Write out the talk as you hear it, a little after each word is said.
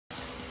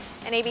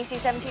An ABC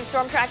 17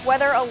 Storm Track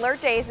weather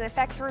alert day is in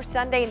effect through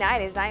Sunday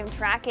night as I am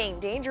tracking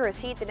dangerous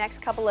heat the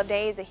next couple of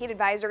days. A heat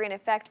advisory in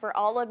effect for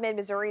all of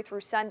mid-Missouri through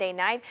Sunday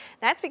night.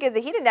 That's because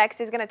the heat index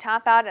is going to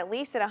top out at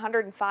least at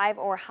 105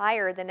 or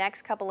higher the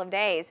next couple of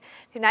days.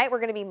 Tonight we're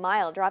going to be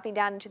mild, dropping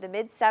down into the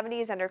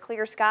mid-70s under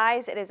clear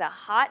skies. It is a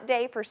hot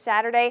day for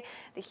Saturday.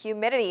 The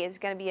humidity is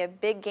going to be a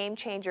big game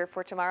changer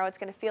for tomorrow. It's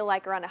going to feel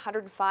like around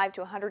 105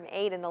 to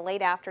 108 in the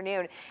late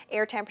afternoon.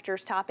 Air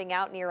temperatures topping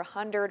out near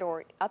 100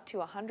 or up to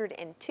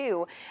 102.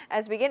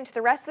 As we get into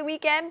the rest of the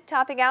weekend,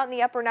 topping out in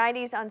the upper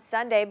 90s on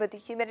Sunday, but the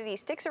humidity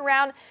sticks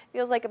around,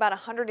 feels like about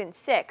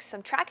 106.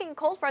 I'm tracking a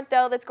cold front,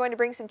 though, that's going to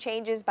bring some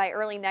changes by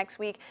early next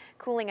week,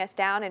 cooling us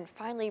down and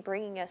finally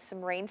bringing us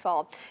some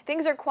rainfall.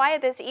 Things are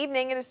quiet this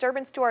evening. A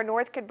disturbance to our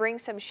north could bring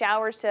some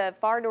showers to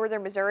far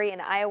northern Missouri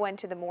and Iowa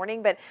into the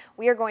morning, but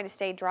we are going to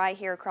stay dry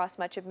here across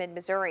much of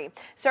mid-Missouri.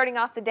 Starting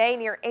off the day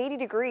near 80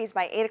 degrees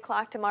by 8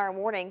 o'clock tomorrow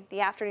morning.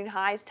 The afternoon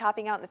highs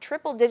topping out in the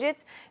triple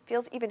digits.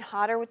 Feels even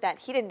hotter with that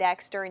heat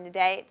index during the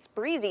day. It's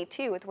breezy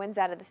too with winds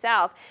out of the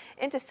south.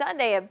 Into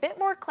Sunday, a bit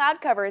more cloud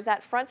cover as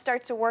that front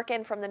starts to work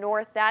in from the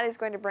north. That is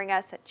going to bring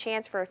us a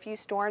chance for a few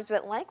storms,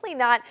 but likely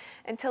not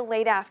until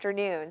late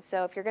afternoon.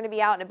 So if you're going to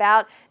be out and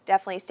about,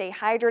 definitely stay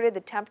hydrated. The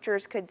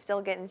temperatures could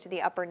still get into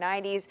the upper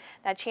 90s.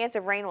 That chance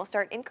of rain will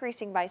start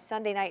increasing by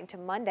Sunday night into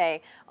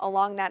Monday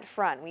along that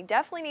front. We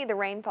definitely need the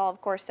rainfall. Of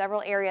course,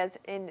 several areas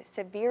in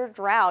severe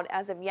drought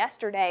as of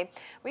yesterday.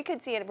 We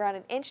could see it around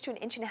an inch to an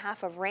inch and a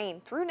half of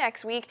rain through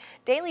next week.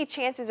 Daily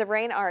chances of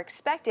rain are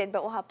expected,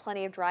 but we'll have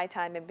plenty of dry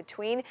time in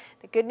between.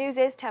 The good news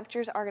is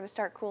temperatures are going to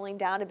start cooling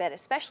down a bit,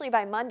 especially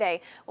by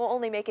Monday. We'll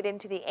only make it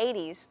into the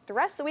 80s. The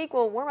rest of the week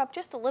will warm up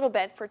just a little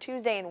bit for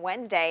Tuesday and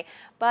Wednesday,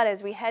 but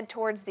as we head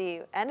towards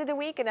the end of the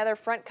week, another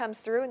front comes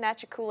through and that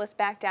should cool us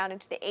back down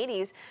into the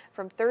 80s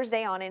from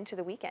Thursday on into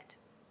the weekend.